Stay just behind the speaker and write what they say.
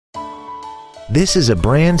This is a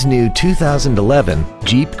brand new 2011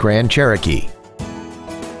 Jeep Grand Cherokee.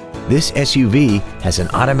 This SUV has an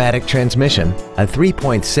automatic transmission, a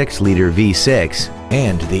 3.6-liter V6,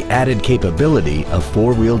 and the added capability of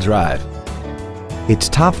four-wheel drive. Its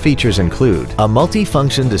top features include a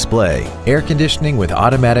multi-function display, air conditioning with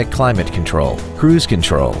automatic climate control, cruise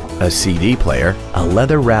control, a CD player, a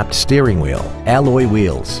leather-wrapped steering wheel, alloy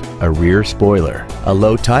wheels, a rear spoiler, a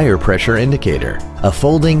low tire pressure indicator, a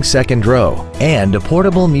folding second row, and a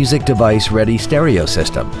portable music device-ready stereo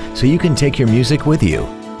system so you can take your music with you.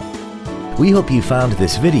 We hope you found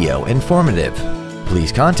this video informative.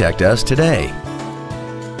 Please contact us today.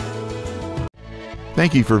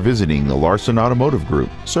 Thank you for visiting the Larson Automotive Group,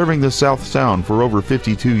 serving the South Sound for over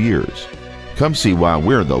 52 years. Come see why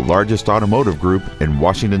we're the largest automotive group in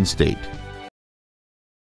Washington State.